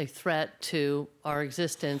is a threat to our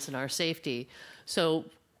existence and our safety? So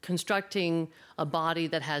constructing a body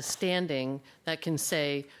that has standing that can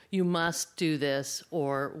say, you must do this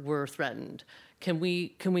or we're threatened. Can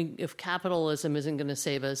we, if capitalism isn't going to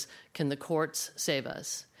save us, can the courts save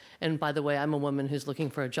us? And by the way, I'm a woman who's looking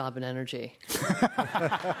for a job in energy.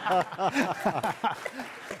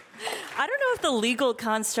 I don't know if the legal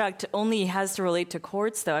construct only has to relate to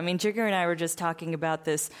courts, though. I mean, Jigar and I were just talking about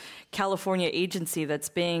this California agency that's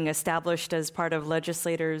being established as part of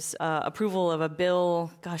legislators' approval of a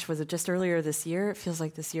bill. Gosh, was it just earlier this year? It feels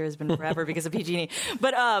like this year has been forever because of PG&E.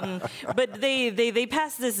 But they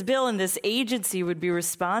passed this bill, and this agency would be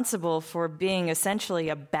responsible for being essentially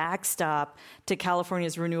a backstop to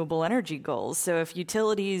California's renewable energy goals. So if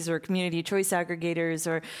utilities or community choice aggregators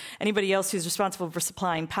or anybody else who's responsible for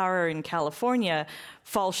supplying power in California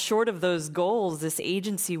falls short of those goals, this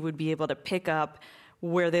agency would be able to pick up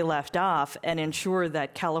where they left off and ensure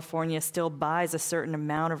that California still buys a certain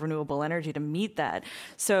amount of renewable energy to meet that.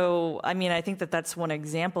 So, I mean, I think that that's one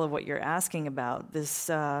example of what you're asking about, this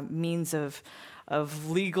means of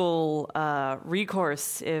legal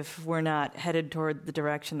recourse if we're not headed toward the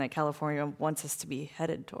direction that California wants us to be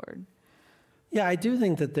headed toward. Yeah, I do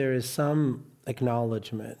think that there is some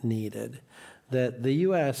acknowledgement needed that the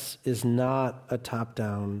U.S. is not a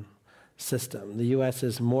top-down system. The U.S.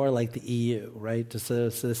 is more like the EU, right? So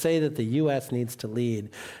to say that the U.S. needs to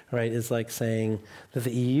lead, right, is like saying that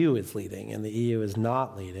the EU is leading, and the EU is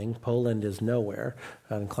not leading. Poland is nowhere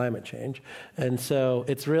on climate change. And so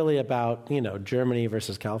it's really about, Germany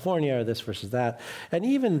versus California, or this versus that. And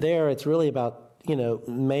even there, it's really about,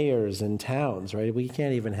 mayors and towns, right? We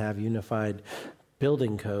can't even have unified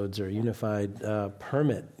building codes or unified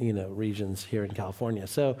permit, regions here in California.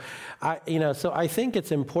 So, I think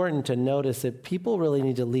it's important to notice that people really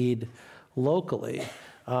need to lead locally,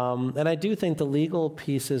 and I do think the legal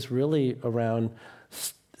piece is really around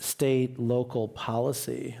state, local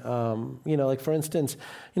policy. Like for instance,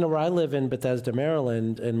 where I live in Bethesda,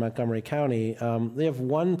 Maryland, in Montgomery County, they have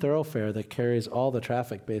one thoroughfare that carries all the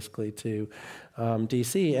traffic basically to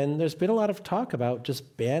D.C., and there's been a lot of talk about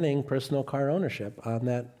just banning personal car ownership on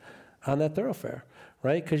that thoroughfare,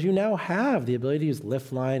 right? Because you now have the ability to use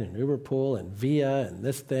Lyft Line and Uber Pool and Via and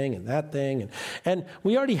this thing and that thing, and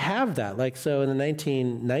we already have that. Like, so in the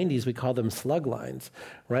 1990s, we called them slug lines,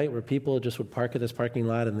 right, where people just would park at this parking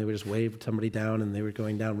lot and they would just wave somebody down and they were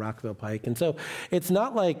going down Rockville Pike. And so it's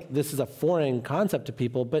not like this is a foreign concept to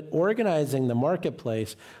people, but organizing the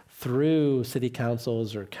marketplace through city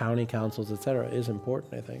councils or county councils, et cetera, is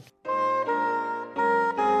important, I think.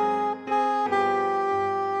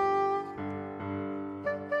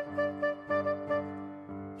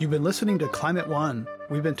 You've been listening to Climate One.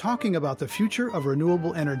 We've been talking about the future of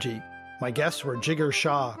renewable energy. My guests were Jigar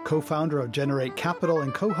Shah, co-founder of Generate Capital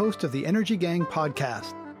and co-host of the Energy Gang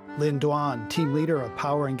podcast, Lynn Duan, team leader of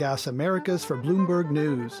Power and Gas Americas for Bloomberg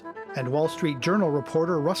News, and Wall Street Journal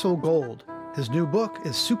reporter Russell Gold. His new book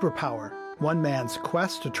is Superpower, One Man's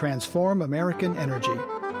Quest to Transform American Energy.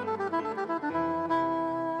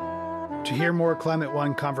 To hear more Climate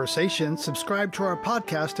One conversations, subscribe to our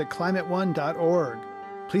podcast at climateone.org.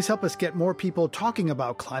 Please help us get more people talking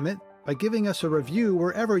about climate by giving us a review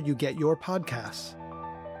wherever you get your podcasts.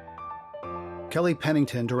 Kelly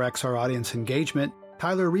Pennington directs our audience engagement.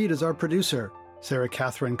 Tyler Reed is our producer. Sarah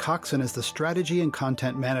Catherine Coxon is the strategy and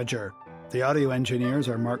content manager. The audio engineers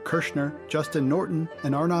are Mark Kirshner, Justin Norton,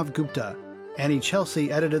 and Arnav Gupta. Annie Chelsea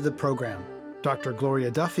edited the program. Dr. Gloria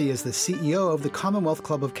Duffy is the CEO of the Commonwealth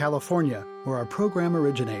Club of California, where our program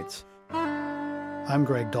originates. I'm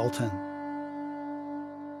Greg Dalton.